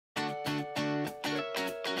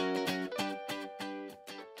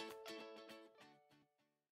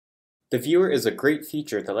The viewer is a great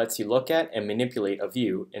feature that lets you look at and manipulate a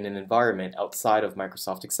view in an environment outside of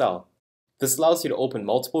Microsoft Excel. This allows you to open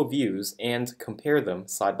multiple views and compare them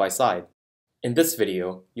side by side. In this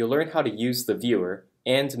video, you'll learn how to use the viewer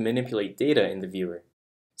and manipulate data in the viewer.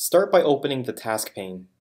 Start by opening the task pane.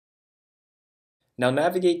 Now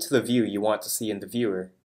navigate to the view you want to see in the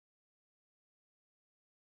viewer.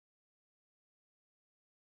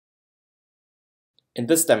 In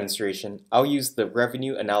this demonstration, I'll use the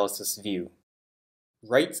Revenue Analysis view.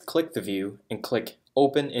 Right-click the view and click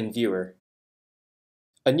Open in Viewer.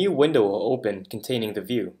 A new window will open containing the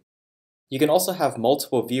view. You can also have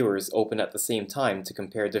multiple viewers open at the same time to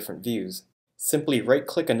compare different views. Simply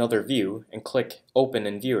right-click another view and click Open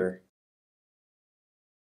in Viewer.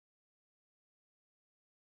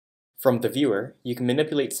 From the viewer, you can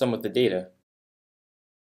manipulate some of the data.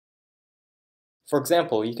 For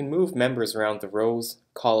example, you can move members around the rows,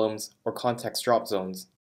 columns, or context drop zones.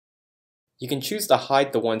 You can choose to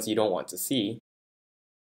hide the ones you don't want to see,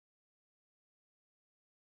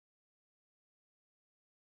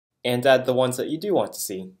 and add the ones that you do want to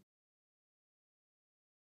see.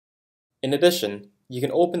 In addition, you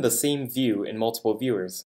can open the same view in multiple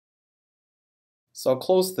viewers. So I'll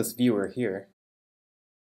close this viewer here,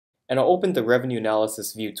 and I'll open the Revenue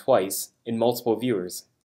Analysis view twice in multiple viewers.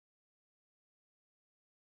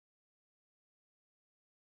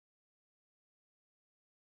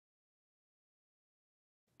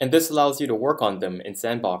 And this allows you to work on them in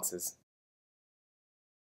sandboxes.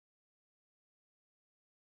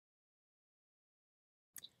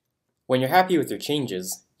 When you're happy with your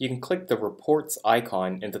changes, you can click the Reports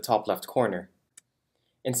icon in the top left corner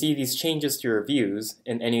and see these changes to your views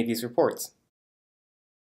in any of these reports.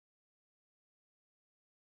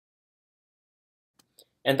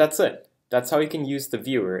 And that's it. That's how you can use the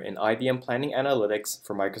viewer in IBM Planning Analytics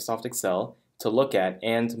for Microsoft Excel to look at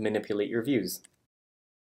and manipulate your views.